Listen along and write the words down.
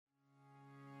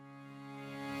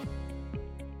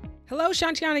Hello,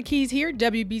 Shantiana Keys here,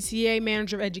 WBCA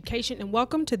Manager of Education, and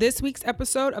welcome to this week's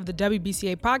episode of the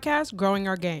WBCA podcast, Growing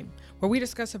Our Game, where we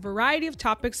discuss a variety of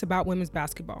topics about women's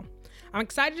basketball. I'm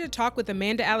excited to talk with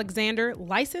Amanda Alexander,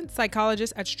 licensed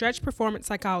psychologist at Stretch Performance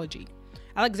Psychology.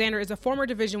 Alexander is a former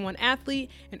Division I athlete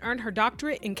and earned her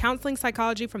doctorate in counseling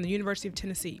psychology from the University of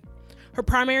Tennessee. Her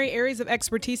primary areas of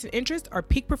expertise and interest are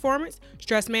peak performance,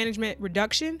 stress management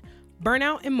reduction,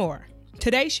 burnout, and more.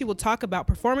 Today, she will talk about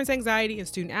performance anxiety in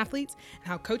student athletes and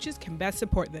how coaches can best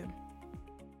support them.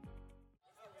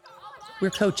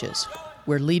 We're coaches.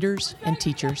 We're leaders and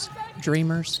teachers,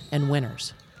 dreamers and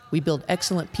winners. We build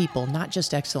excellent people, not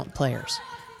just excellent players.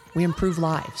 We improve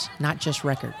lives, not just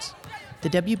records. The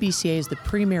WBCA is the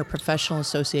premier professional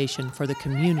association for the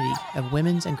community of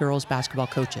women's and girls basketball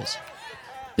coaches.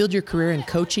 Build your career in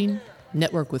coaching,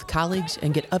 network with colleagues,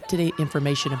 and get up-to-date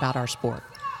information about our sport.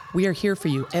 We are here for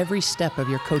you every step of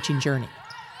your coaching journey.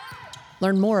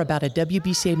 Learn more about a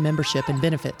WBCA membership and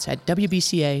benefits at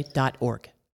WBCA.org.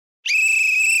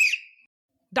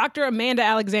 Dr. Amanda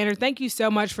Alexander, thank you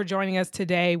so much for joining us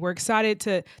today. We're excited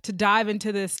to dive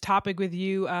into this topic with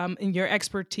you and your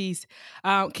expertise.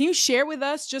 Can you share with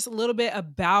us just a little bit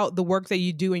about the work that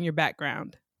you do in your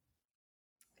background?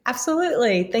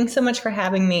 Absolutely. Thanks so much for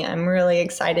having me. I'm really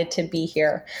excited to be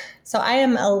here. So I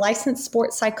am a licensed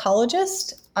sports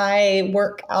psychologist. I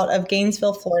work out of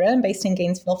Gainesville, Florida. I'm based in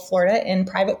Gainesville, Florida in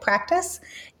private practice.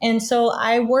 And so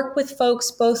I work with folks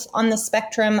both on the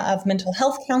spectrum of mental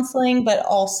health counseling, but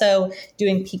also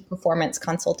doing peak performance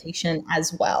consultation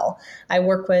as well. I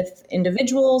work with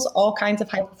individuals, all kinds of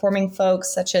high performing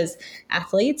folks, such as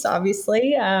athletes,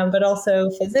 obviously, but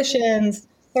also physicians,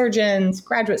 surgeons,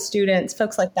 graduate students,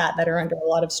 folks like that are under a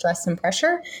lot of stress and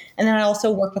pressure. And then I also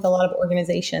work with a lot of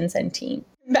organizations and teams.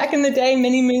 Back in the day,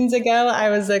 many moons ago, I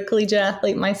was a collegiate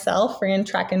athlete myself, ran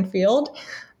track and field.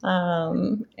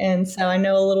 And so I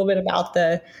know a little bit about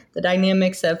the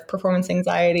dynamics of performance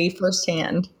anxiety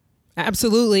firsthand.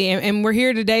 Absolutely. And we're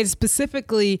here today to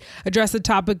specifically address the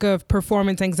topic of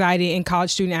performance anxiety in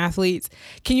college student athletes.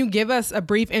 Can you give us a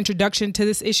brief introduction to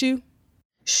this issue?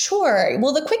 Sure.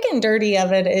 Well, the quick and dirty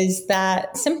of it is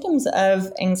that symptoms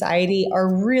of anxiety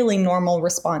are really normal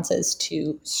responses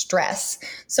to stress.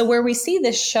 So where we see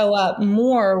this show up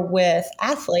more with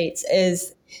athletes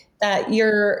is that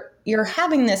you're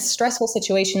having this stressful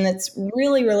situation that's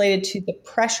really related to the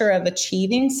pressure of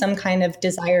achieving some kind of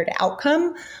desired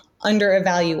outcome under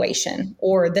evaluation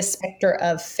or the specter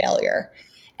of failure.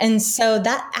 And so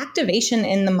that activation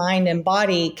in the mind and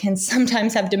body can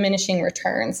sometimes have diminishing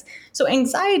returns. So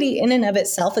anxiety in and of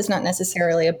itself is not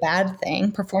necessarily a bad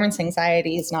thing. Performance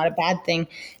anxiety is not a bad thing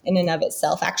in and of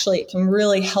itself. Actually, it can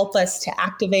really help us to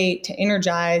activate, to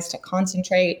energize, to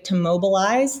concentrate, to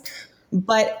mobilize.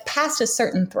 But past a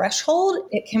certain threshold,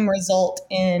 it can result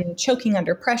in choking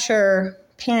under pressure,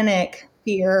 panic,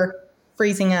 fear,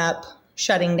 freezing up,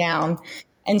 shutting down.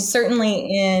 And certainly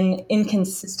in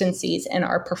inconsistencies in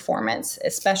our performance,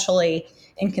 especially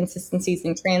inconsistencies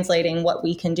in translating what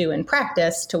we can do in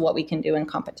practice to what we can do in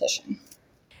competition.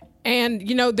 And,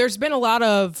 there's been a lot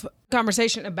of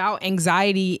conversation about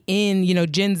anxiety in,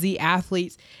 Gen Z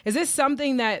athletes. Is this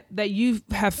something that you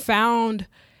have found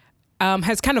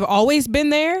has kind of always been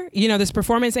there, this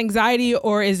performance anxiety,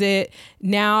 or is it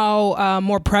now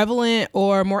more prevalent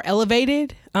or more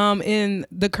elevated in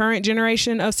the current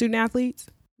generation of student athletes?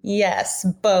 Yes,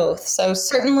 both. So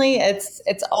certainly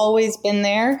it's always been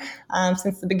there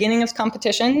since the beginning of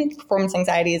competition. Performance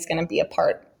anxiety is going to be a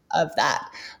part of that.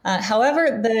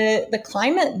 However, the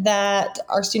climate that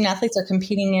our student athletes are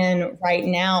competing in right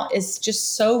now is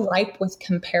just so ripe with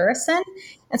comparison.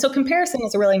 And so comparison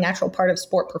is a really natural part of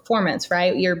sport performance,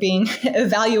 right? You're being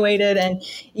evaluated and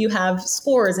you have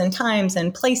scores and times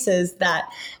and places that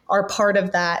are part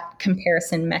of that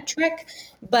comparison metric.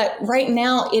 But right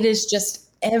now it is just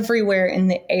everywhere in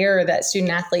the air that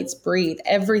student athletes breathe.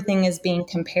 Everything is being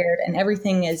compared and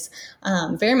everything is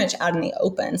very much out in the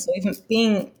open. So even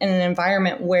being in an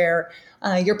environment where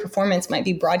your performance might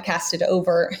be broadcasted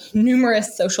over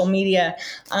numerous social media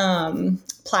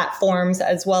platforms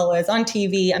as well as on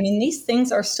TV. I mean, these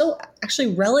things are still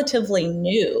actually relatively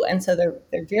new. And so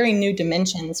they're very new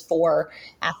dimensions for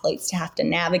athletes to have to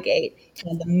navigate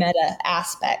kind of the meta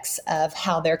aspects of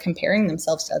how they're comparing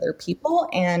themselves to other people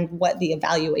and what the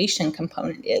evaluation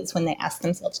component is when they ask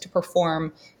themselves to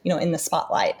perform, in the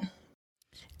spotlight.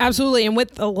 Absolutely. And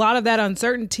with a lot of that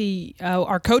uncertainty,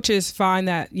 our coaches find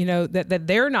that, that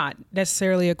they're not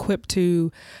necessarily equipped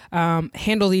to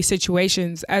handle these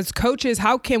situations. As coaches,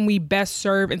 how can we best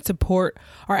serve and support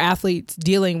our athletes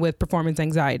dealing with performance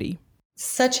anxiety?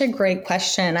 Such a great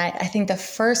question. I think the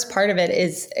first part of it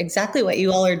is exactly what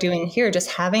you all are doing here,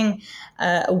 just having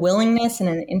a willingness and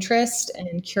an interest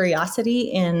and curiosity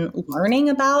in learning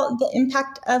about the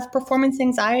impact of performance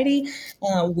anxiety,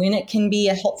 when it can be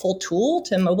a helpful tool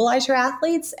to mobilize your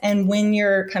athletes, and when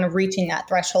you're kind of reaching that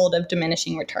threshold of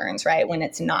diminishing returns, right? When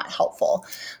it's not helpful.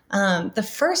 The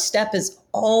first step is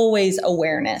always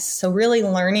awareness. So really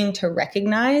learning to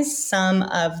recognize some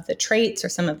of the traits or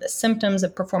some of the symptoms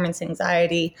of performance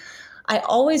anxiety. I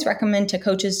always recommend to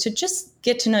coaches to just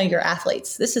get to know your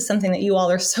athletes. This is something that you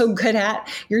all are so good at.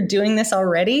 You're doing this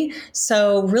already.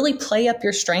 So really play up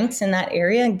your strengths in that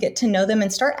area and get to know them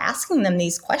and start asking them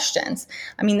these questions.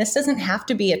 I mean, this doesn't have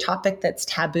to be a topic that's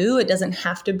taboo. It doesn't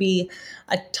have to be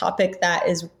a topic that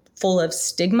is full of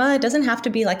stigma. It doesn't have to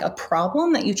be like a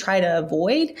problem that you try to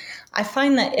avoid. I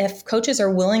find that if coaches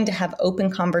are willing to have open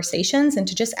conversations and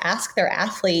to just ask their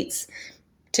athletes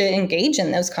to engage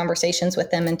in those conversations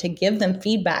with them and to give them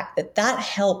feedback, that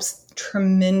helps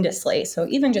tremendously. So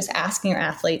even just asking your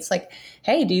athletes like,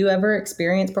 hey, do you ever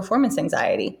experience performance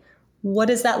anxiety? What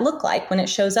does that look like when it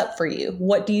shows up for you?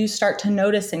 What do you start to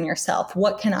notice in yourself?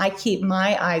 What can I keep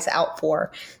my eyes out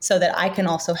for so that I can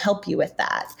also help you with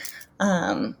that?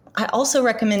 I also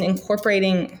recommend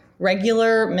incorporating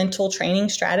regular mental training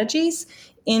strategies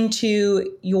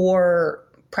into your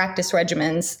practice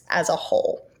regimens as a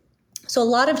whole. So a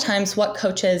lot of times what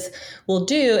coaches will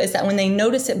do is that when they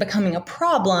notice it becoming a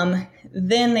problem,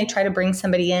 then they try to bring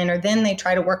somebody in, or then they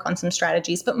try to work on some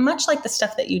strategies. But much like the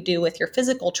stuff that you do with your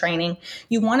physical training,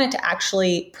 you want it to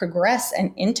actually progress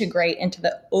and integrate into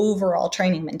the overall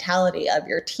training mentality of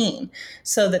your team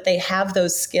so that they have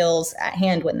those skills at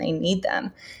hand when they need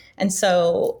them. And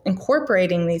so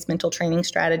incorporating these mental training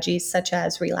strategies such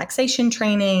as relaxation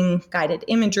training, guided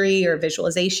imagery, or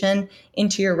visualization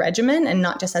into your regimen, and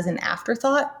not just as an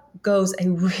afterthought, goes a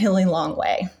really long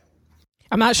way.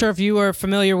 I'm not sure if you were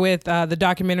familiar with the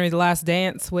documentary The Last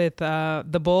Dance with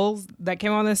the Bulls that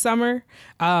came on this summer.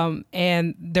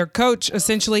 And their coach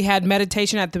essentially had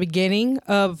meditation at the beginning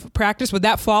of practice. Would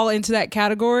that fall into that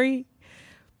category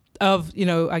of,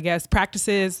 I guess,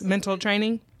 practices, mental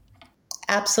training?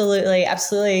 Absolutely.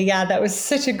 Absolutely. Yeah, that was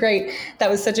such a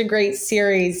great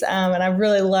series. And I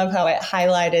really love how it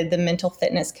highlighted the mental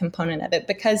fitness component of it,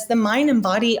 because the mind and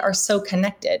body are so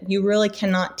connected. You really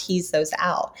cannot tease those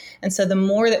out. And so the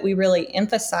more that we really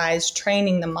emphasize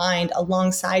training the mind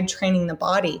alongside training the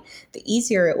body, the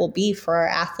easier it will be for our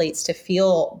athletes to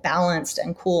feel balanced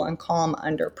and cool and calm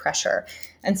under pressure.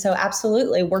 And so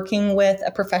absolutely working with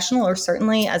a professional, or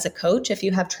certainly as a coach, if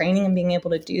you have training and being able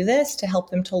to do this, to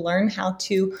help them to learn how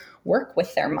to work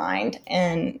with their mind,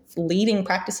 and leading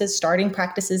practices, starting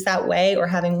practices that way, or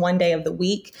having one day of the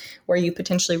week where you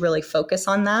potentially really focus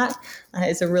on that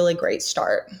is a really great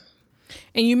start.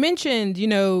 And you mentioned,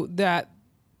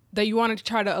 that you wanted to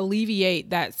try to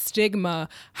alleviate that stigma.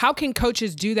 How can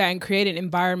coaches do that and create an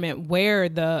environment where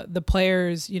the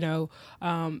players,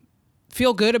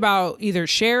 feel good about either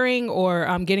sharing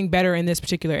or getting better in this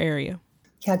particular area?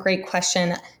 Yeah, great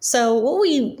question. So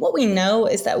what we know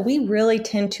is that we really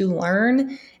tend to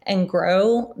learn and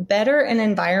grow better in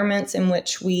environments in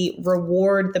which we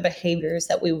reward the behaviors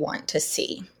that we want to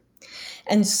see.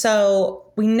 And so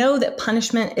we know that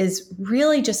punishment is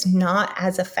really just not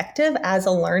as effective as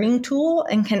a learning tool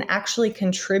and can actually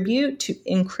contribute to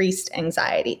increased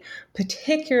anxiety,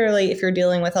 particularly if you're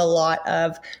dealing with a lot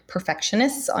of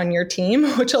perfectionists on your team,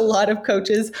 which a lot of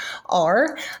coaches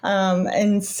are.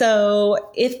 And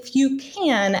so if you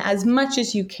can, as much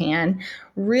as you can,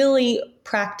 really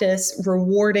practice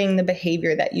rewarding the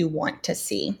behavior that you want to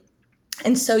see.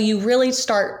 And so you really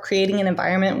start creating an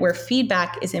environment where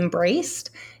feedback is embraced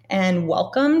and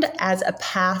welcomed as a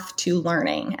path to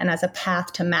learning and as a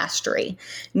path to mastery,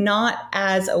 not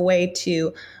as a way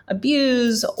to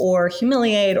abuse or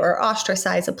humiliate or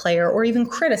ostracize a player or even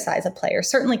criticize a player.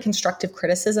 Certainly constructive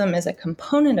criticism is a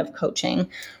component of coaching,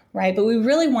 right? But we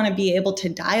really want to be able to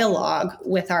dialogue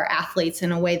with our athletes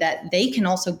in a way that they can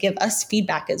also give us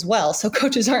feedback as well. So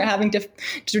coaches aren't having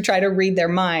to try to read their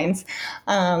minds.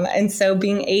 And so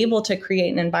being able to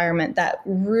create an environment that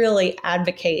really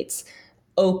advocates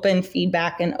open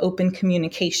feedback and open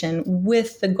communication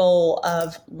with the goal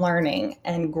of learning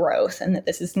and growth, and that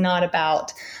this is not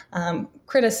about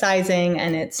criticizing,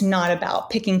 and it's not about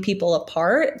picking people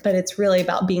apart, but it's really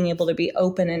about being able to be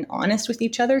open and honest with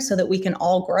each other so that we can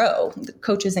all grow,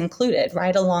 coaches included,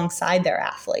 right alongside their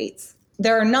athletes.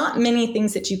 There are not many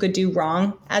things that you could do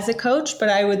wrong as a coach, but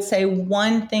I would say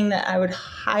one thing that I would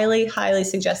highly, highly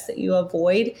suggest that you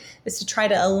avoid is to try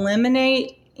to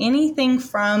eliminate anything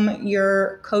from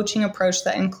your coaching approach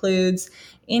that includes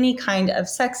any kind of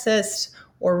sexist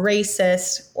or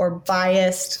racist or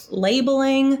biased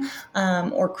labeling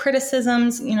or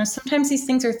criticisms. Sometimes these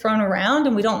things are thrown around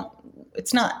and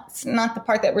it's not the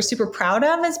part that we're super proud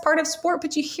of as part of sport,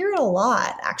 but you hear it a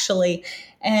lot, actually.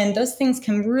 And those things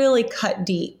can really cut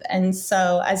deep. And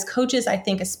so as coaches, I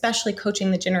think, especially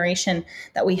coaching the generation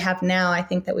that we have now, I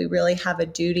think that we really have a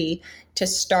duty to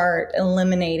start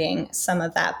eliminating some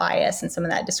of that bias and some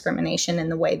of that discrimination in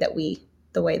the way that we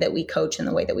coach and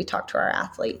the way that we talk to our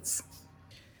athletes.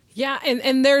 Yeah,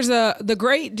 and there's the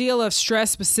great deal of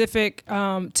stress specific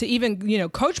to even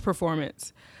coach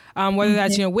performance, whether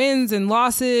that's wins and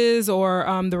losses or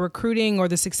the recruiting or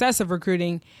the success of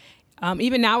recruiting.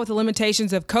 Even now with the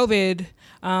limitations of COVID,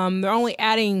 they're only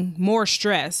adding more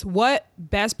stress. What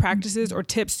best practices or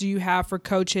tips do you have for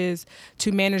coaches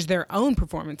to manage their own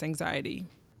performance anxiety?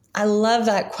 I love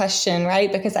that question,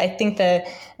 right? Because I think the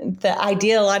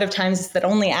idea a lot of times is that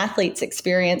only athletes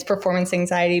experience performance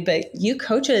anxiety, but you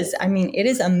coaches, it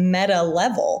is a meta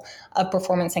level of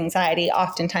performance anxiety.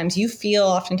 Oftentimes you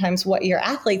feel what your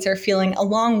athletes are feeling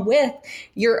along with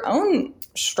your own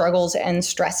struggles and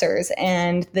stressors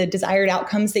and the desired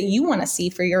outcomes that you want to see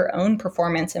for your own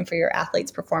performance and for your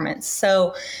athletes' performance.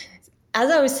 So as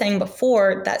I was saying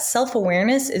before, that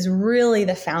self-awareness is really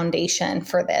the foundation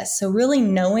for this. So really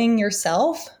knowing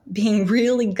yourself, being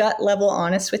really gut level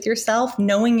honest with yourself,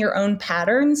 knowing your own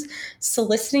patterns,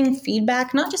 soliciting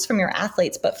feedback, not just from your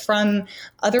athletes, but from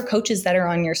other coaches that are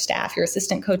on your staff, your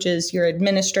assistant coaches, your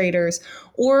administrators,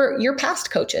 or your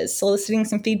past coaches, soliciting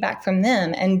some feedback from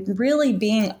them and really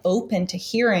being open to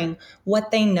hearing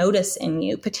what they notice in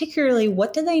you, particularly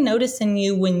what do they notice in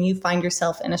you when you find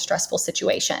yourself in a stressful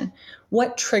situation?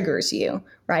 What triggers you,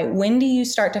 right? When do you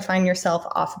start to find yourself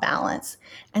off balance?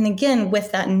 And again,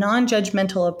 with that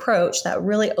non-judgmental approach, that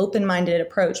really open-minded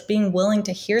approach, being willing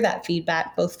to hear that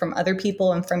feedback both from other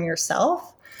people and from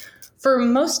yourself. For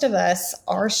most of us,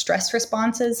 our stress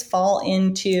responses fall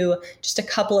into just a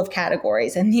couple of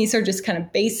categories. And these are just kind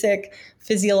of basic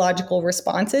physiological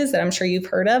responses that I'm sure you've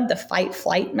heard of, the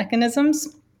fight-flight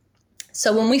mechanisms.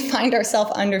 So when we find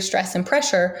ourselves under stress and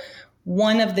pressure,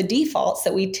 one of the defaults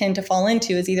that we tend to fall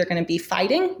into is either going to be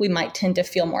fighting. We might tend to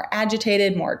feel more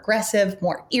agitated, more aggressive,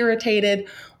 more irritated,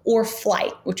 or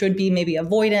flight, which would be maybe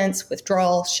avoidance,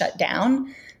 withdrawal, shut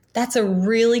down. That's a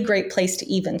really great place to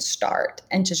even start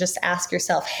and to just ask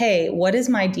yourself, hey, what is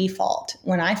my default?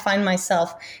 When I find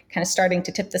myself kind of starting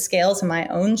to tip the scales in my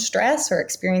own stress or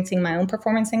experiencing my own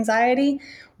performance anxiety,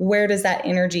 where does that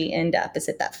energy end up? Is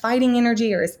it that fighting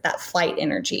energy or is it that flight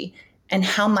energy? And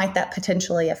how might that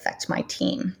potentially affect my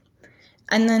team?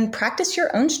 And then practice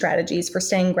your own strategies for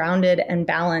staying grounded and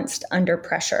balanced under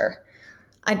pressure.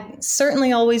 I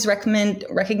certainly always recommend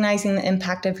recognizing the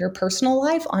impact of your personal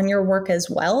life on your work as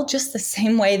well, just the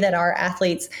same way that our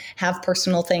athletes have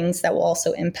personal things that will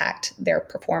also impact their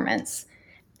performance.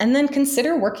 And then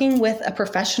consider working with a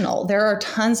professional. There are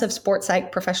tons of sports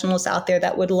psych professionals out there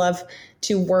that would love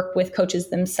to work with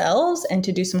coaches themselves and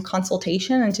to do some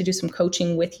consultation and to do some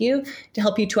coaching with you to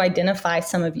help you to identify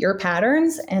some of your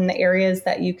patterns and the areas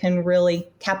that you can really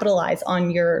capitalize on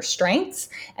your strengths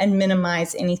and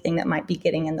minimize anything that might be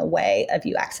getting in the way of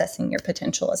you accessing your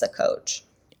potential as a coach.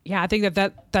 Yeah, I think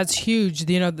that's huge.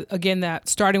 Again, that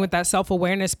starting with that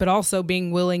self-awareness, but also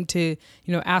being willing to,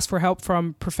 ask for help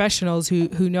from professionals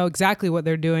who know exactly what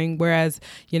they're doing, whereas,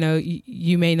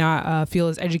 you may not feel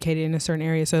as educated in a certain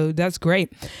area. So that's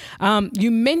great.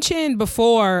 You mentioned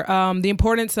before the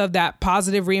importance of that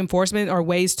positive reinforcement or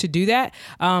ways to do that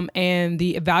and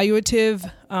the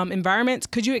evaluative environments.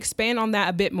 Could you expand on that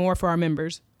a bit more for our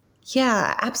members?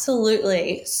 Yeah,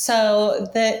 absolutely. So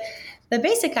the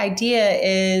basic idea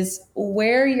is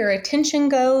where your attention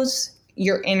goes,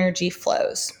 your energy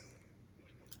flows.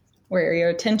 Where your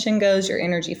attention goes, your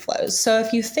energy flows. So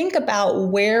if you think about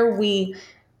where we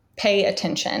pay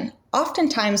attention,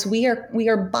 oftentimes we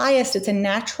are biased. It's a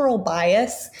natural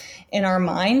bias in our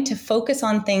mind to focus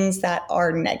on things that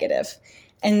are negative.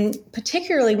 And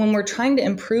particularly when we're trying to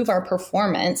improve our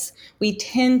performance, we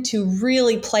tend to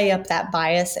really play up that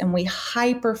bias and we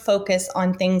hyper focus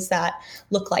on things that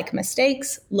look like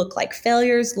mistakes, look like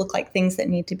failures, look like things that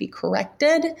need to be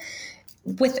corrected.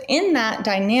 Within that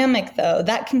dynamic, though,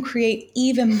 that can create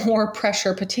even more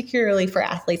pressure, particularly for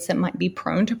athletes that might be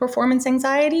prone to performance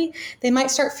anxiety. They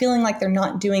might start feeling like they're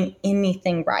not doing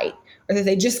anything right or that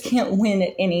they just can't win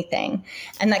at anything.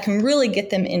 And that can really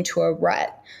get them into a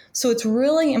rut. So it's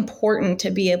really important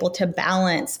to be able to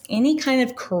balance any kind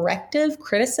of corrective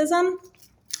criticism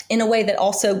in a way that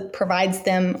also provides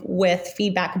them with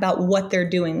feedback about what they're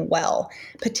doing well.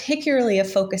 Particularly a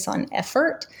focus on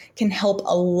effort can help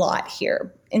a lot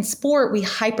here. In sport, we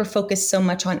hyper-focus so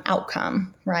much on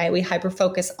outcome, right? We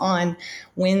hyper-focus on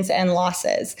wins and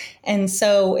losses. And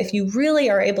so if you really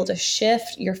are able to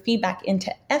shift your feedback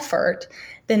into effort,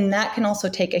 then that can also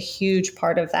take a huge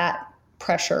part of that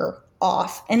pressure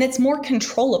off. And it's more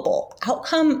controllable.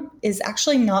 Outcome is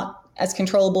actually not as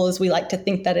controllable as we like to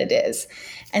think that it is.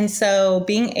 And so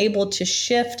being able to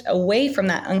shift away from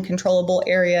that uncontrollable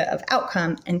area of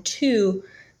outcome and to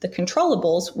the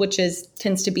controllables, which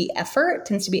tends to be effort,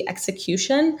 tends to be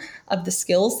execution of the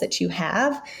skills that you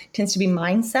have, tends to be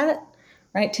mindset,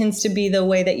 right? Tends to be the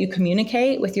way that you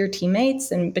communicate with your teammates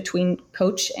and between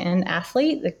coach and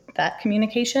athlete, that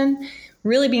communication.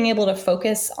 Really being able to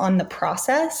focus on the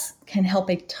process can help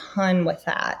a ton with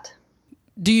that.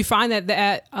 Do you find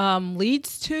that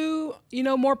leads to,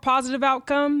 more positive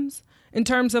outcomes in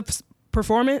terms of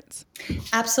performance?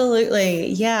 Absolutely.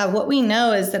 Yeah. What we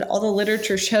know is that all the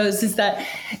literature shows is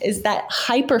that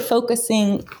hyper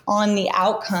focusing on the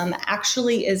outcome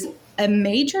actually is a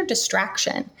major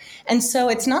distraction. And so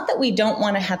it's not that we don't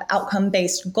want to have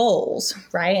outcome-based goals,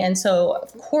 right? And so,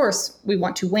 of course, we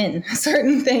want to win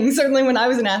certain things. Certainly when I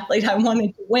was an athlete, I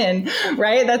wanted to win,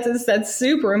 right? That's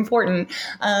super important.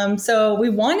 So we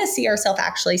want to see ourselves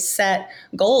actually set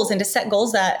goals and to set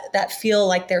goals that feel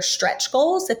like they're stretch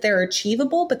goals, that they're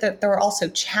achievable, but that they're also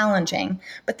challenging.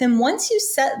 But then once you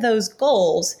set those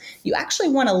goals, you actually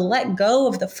want to let go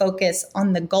of the focus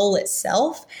on the goal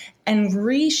itself and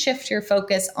reshift your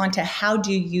focus onto how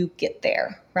do you get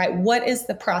there, right? What is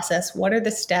the process? What are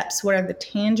the steps? What are the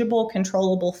tangible,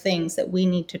 controllable things that we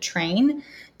need to train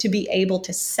to be able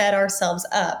to set ourselves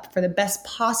up for the best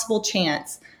possible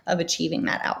chance of achieving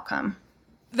that outcome?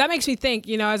 That makes me think,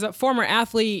 as a former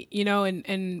athlete,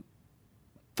 and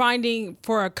finding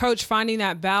for a coach, finding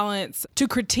that balance to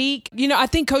critique, I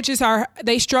think coaches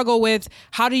they struggle with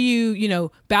how do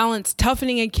you, balance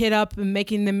toughening a kid up and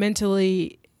making them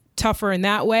mentally tougher in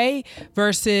that way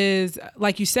versus,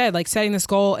 like you said, like setting this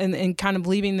goal and kind of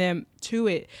leaving them to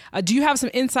it. Do you have some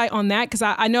insight on that? Because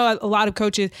I know a lot of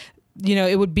coaches,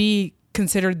 it would be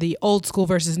considered the old school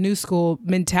versus new school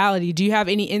mentality. Do you have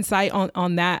any insight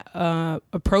on that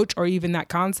approach or even that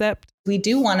concept? We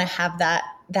do want to have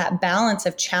that balance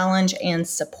of challenge and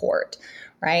support,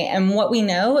 right? And what we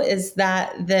know is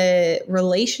that the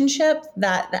relationship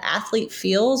that the athlete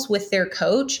feels with their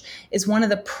coach is one of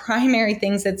the primary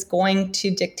things that's going to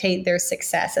dictate their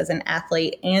success as an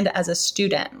athlete and as a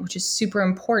student, which is super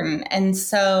important. And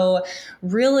so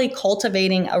really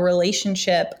cultivating a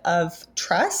relationship of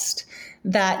trust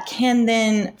that can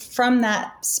then, from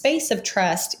that space of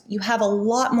trust, you have a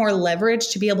lot more leverage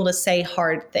to be able to say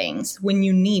hard things when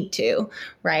you need to,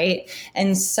 right?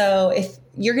 And so if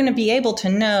you're going to be able to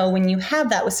know when you have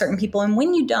that with certain people and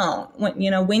when you don't,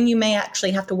 when you may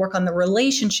actually have to work on the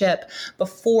relationship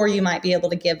before you might be able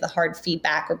to give the hard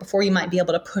feedback or before you might be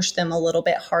able to push them a little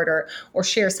bit harder or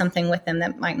share something with them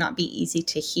that might not be easy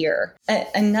to hear.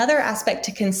 Another aspect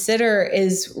to consider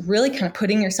is really kind of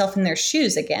putting yourself in their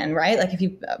shoes again, right? Like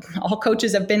all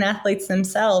coaches have been athletes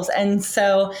themselves. And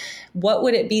so what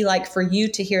would it be like for you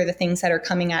to hear the things that are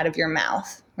coming out of your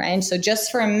mouth? Right. And so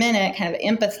just for a minute, kind of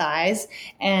empathize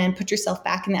and put yourself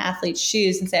back in the athlete's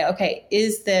shoes and say, okay,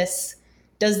 does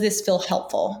this feel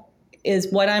helpful?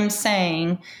 Is what I'm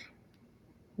saying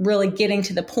really getting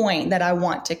to the point that I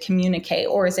want to communicate?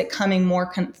 Or is it coming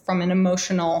more from an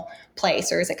emotional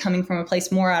place? Or is it coming from a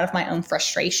place more out of my own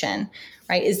frustration?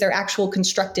 Right? Is there actual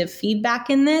constructive feedback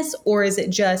in this? Or is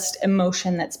it just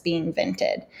emotion that's being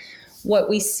vented? What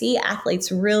we see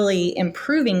athletes really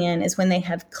improving in is when they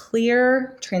have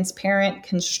clear, transparent,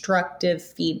 constructive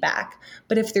feedback.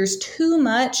 But if there's too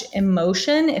much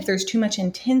emotion, if there's too much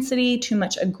intensity, too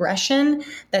much aggression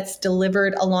that's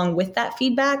delivered along with that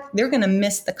feedback, they're going to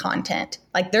miss the content.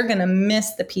 Like they're going to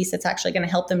miss the piece that's actually going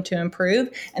to help them to improve,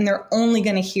 and they're only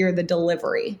going to hear the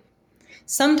delivery.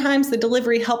 Sometimes the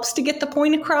delivery helps to get the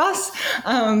point across,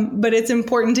 but it's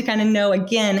important to kind of know,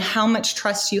 again, how much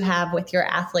trust you have with your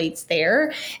athletes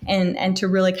there and to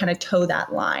really kind of toe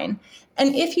that line.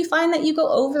 And if you find that you go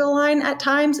over the line at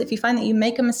times, if you find that you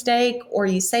make a mistake or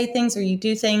you say things or you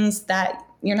do things that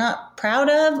you're not proud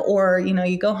of, or,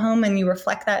 you go home and you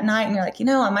reflect that night and you're like,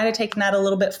 I might have taken that a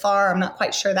little bit far. I'm not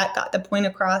quite sure that got the point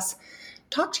across.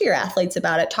 Talk to your athletes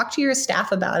about it. Talk to your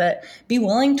staff about it. Be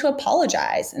willing to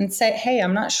apologize and say, hey,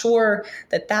 I'm not sure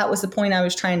that was the point I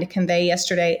was trying to convey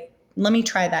yesterday. let me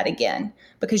try that again.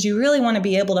 Because you really want to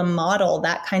be able to model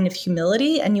that kind of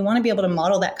humility, and you want to be able to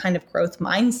model that kind of growth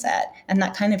mindset and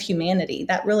that kind of humanity.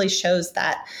 That really shows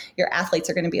that your athletes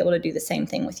are going to be able to do the same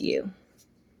thing with you.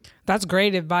 That's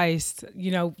great advice.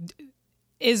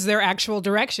 Is there actual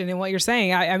direction in what you're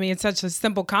saying? I mean, it's such a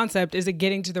simple concept. Is it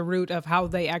getting to the root of how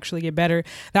they actually get better?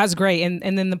 That's great.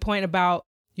 And then the point about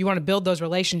you want to build those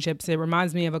relationships, it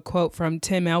reminds me of a quote from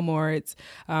Tim Elmore. It's,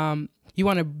 you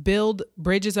want to build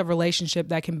bridges of relationship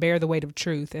that can bear the weight of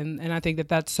truth. And I think that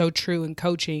that's so true in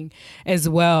coaching as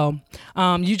well.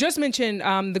 You just mentioned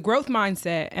the growth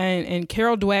mindset, and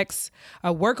Carol Dweck's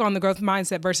work on the growth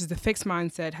mindset versus the fixed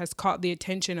mindset has caught the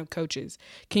attention of coaches.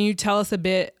 Can you tell us a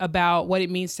bit about what it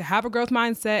means to have a growth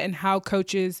mindset and how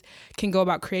coaches can go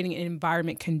about creating an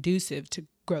environment conducive to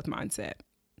growth mindset?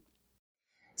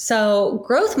 So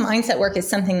growth mindset work is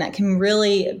something that can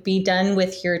really be done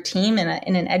with your team in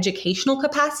an educational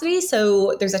capacity.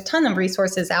 So there's a ton of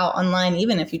resources out online.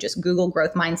 Even if you just Google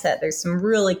growth mindset, there's some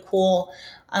really cool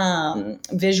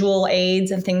visual aids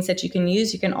and things that you can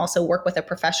use. You can also work with a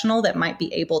professional that might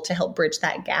be able to help bridge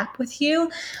that gap with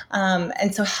you.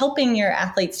 And so helping your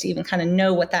athletes to even kind of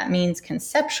know what that means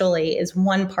conceptually is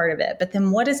one part of it. But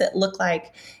then what does it look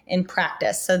like in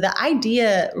practice? So the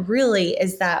idea really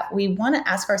is that we want to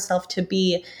ask ourselves to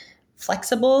be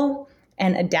flexible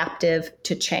and adaptive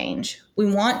to change.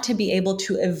 We want to be able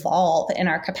to evolve in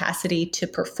our capacity to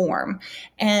perform.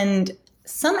 And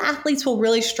some athletes will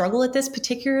really struggle at this,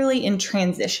 particularly in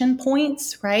transition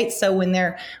points, right? So when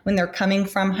they're coming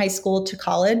from high school to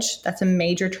college, that's a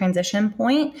major transition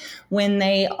point. When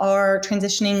they are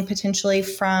transitioning potentially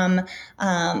from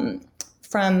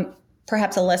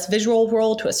perhaps a less visual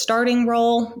role to a starting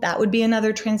role, that would be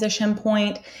another transition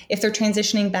point. If they're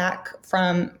transitioning back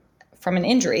from an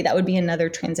injury, that would be another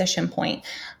transition point.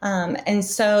 And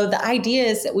so the idea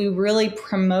is that we really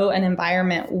promote an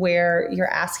environment where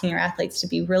you're asking your athletes to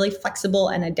be really flexible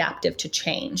and adaptive to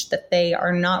change, that they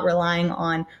are not relying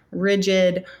on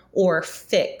rigid or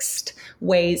fixed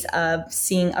ways of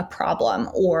seeing a problem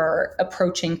or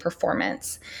approaching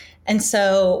performance. And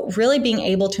so really being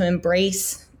able to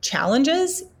embrace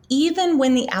challenges, even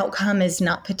when the outcome is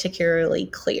not particularly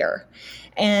clear.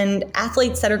 And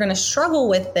athletes that are going to struggle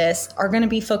with this are going to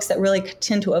be folks that really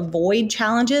tend to avoid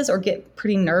challenges or get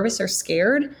pretty nervous or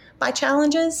scared by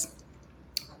challenges.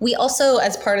 We also,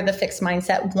 as part of the fixed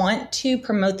mindset, want to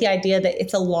promote the idea that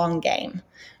it's a long game,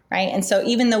 right? And so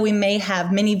even though we may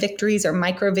have many victories or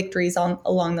micro victories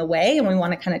along the way, and we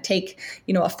want to kind of take,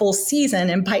 a full season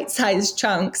in bite-sized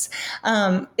chunks,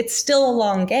 it's still a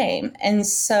long game. And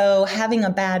so having a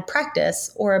bad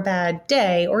practice or a bad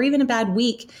day or even a bad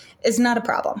week is not a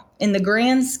problem. In the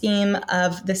grand scheme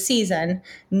of the season,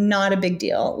 not a big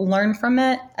deal. Learn from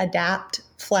it, adapt,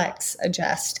 flex,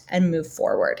 adjust, and move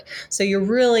forward. So you're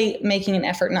really making an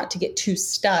effort not to get too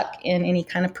stuck in any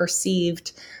kind of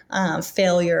perceived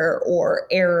failure or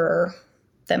error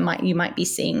that you might be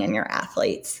seeing in your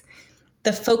athletes.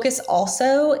 The focus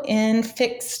also in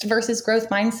fixed versus growth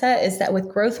mindset is that with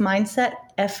growth mindset,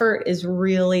 effort is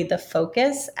really the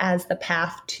focus as the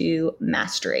path to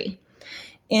mastery.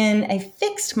 In a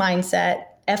fixed mindset,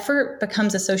 effort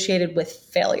becomes associated with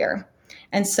failure.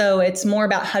 And so it's more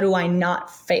about how do I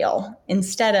not fail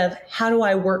instead of how do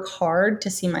I work hard to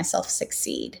see myself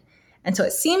succeed. And so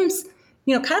it seems,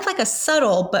 kind of like a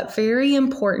subtle but very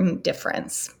important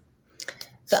difference.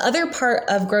 The other part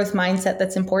of growth mindset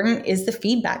that's important is the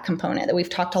feedback component that we've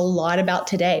talked a lot about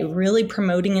today, really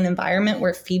promoting an environment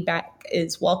where feedback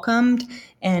is welcomed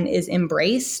and is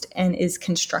embraced and is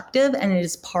constructive, and it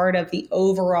is part of the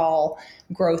overall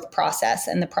growth process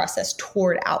and the process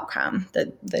toward outcome,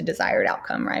 the desired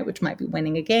outcome, right? Which might be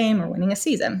winning a game or winning a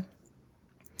season.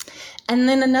 And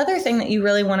then another thing that you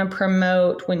really want to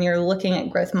promote when you're looking at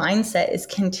growth mindset is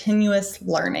continuous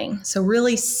learning. So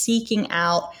really seeking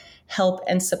out help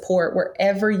and support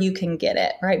wherever you can get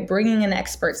it, right? Bringing in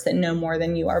experts that know more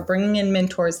than you are, bringing in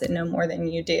mentors that know more than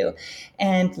you do,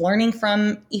 and learning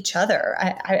from each other.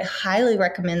 I highly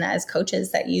recommend that as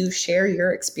coaches that you share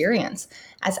your experience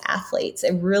as athletes.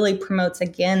 It really promotes,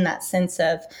 again, that sense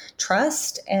of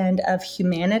trust and of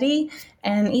humanity,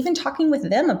 and even talking with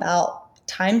them about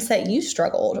times that you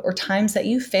struggled or times that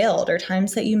you failed or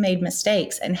times that you made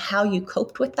mistakes and how you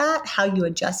coped with that, how you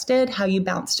adjusted, how you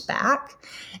bounced back,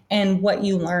 and what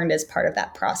you learned as part of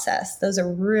that process. Those are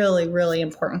really, really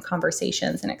important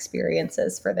conversations and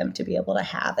experiences for them to be able to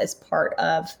have as part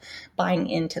of buying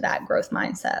into that growth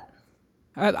mindset.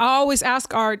 I always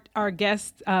ask our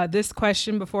guests this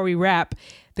question before we wrap.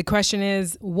 The question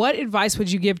is, what advice would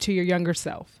you give to your younger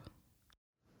self?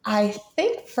 I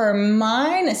think for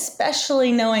mine,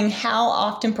 especially knowing how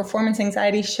often performance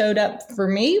anxiety showed up for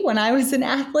me when I was an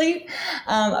athlete,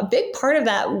 a big part of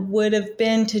that would have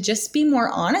been to just be more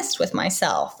honest with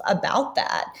myself about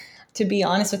that, to be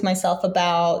honest with myself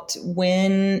about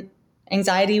when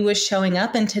anxiety was showing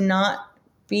up and to not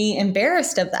be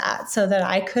embarrassed of that, so that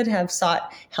I could have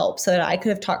sought help, so that I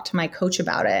could have talked to my coach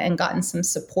about it and gotten some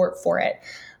support for it.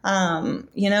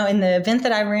 In the event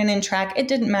that I ran in track, it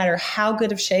didn't matter how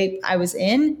good of shape I was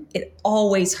in. It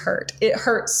always hurt. It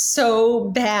hurt so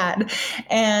bad.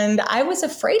 And I was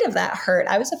afraid of that hurt.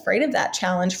 I was afraid of that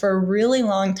challenge for a really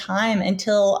long time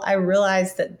until I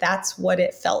realized that that's what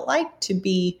it felt like to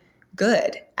be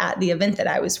good at the event that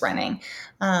I was running.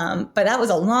 But that was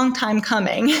a long time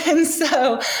coming. And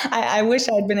so I wish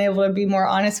I'd been able to be more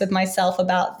honest with myself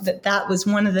about that. That was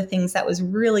one of the things that was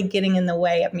really getting in the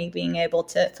way of me being able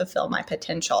to fulfill my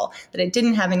potential, that it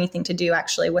didn't have anything to do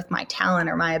actually with my talent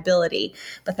or my ability,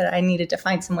 but that I needed to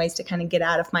find some ways to kind of get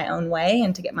out of my own way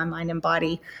and to get my mind and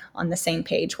body on the same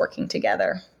page working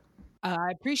together.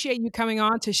 I appreciate you coming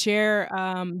on to share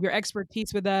your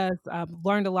expertise with us.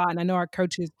 Learned a lot, and I know our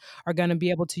coaches are going to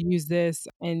be able to use this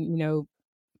and,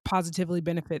 positively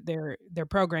benefit their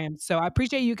programs. So I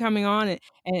appreciate you coming on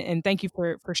and thank you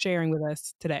for sharing with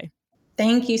us today.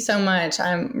 Thank you so much.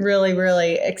 I'm really,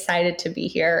 really excited to be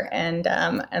here and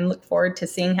look forward to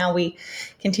seeing how we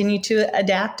continue to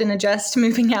adapt and adjust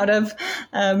moving out of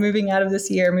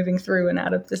this year, moving through and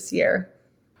out of this year.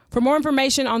 For more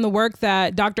information on the work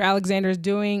that Dr. Alexander is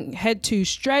doing, head to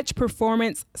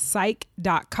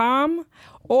stretchperformancepsych.com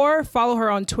or follow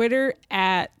her on Twitter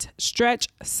at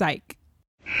stretchpsych.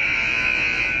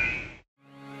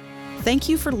 Thank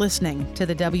you for listening to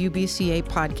the WBCA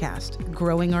podcast,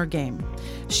 Growing Our Game.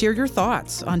 Share your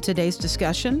thoughts on today's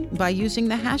discussion by using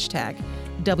the hashtag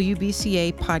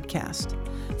WBCA podcast.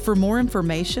 For more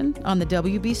information on the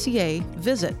WBCA,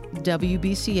 visit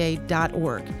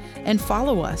WBCA.org and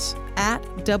follow us at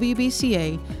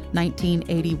WBCA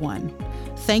 1981.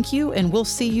 Thank you, and we'll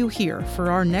see you here for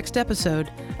our next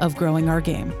episode of Growing Our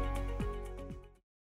Game.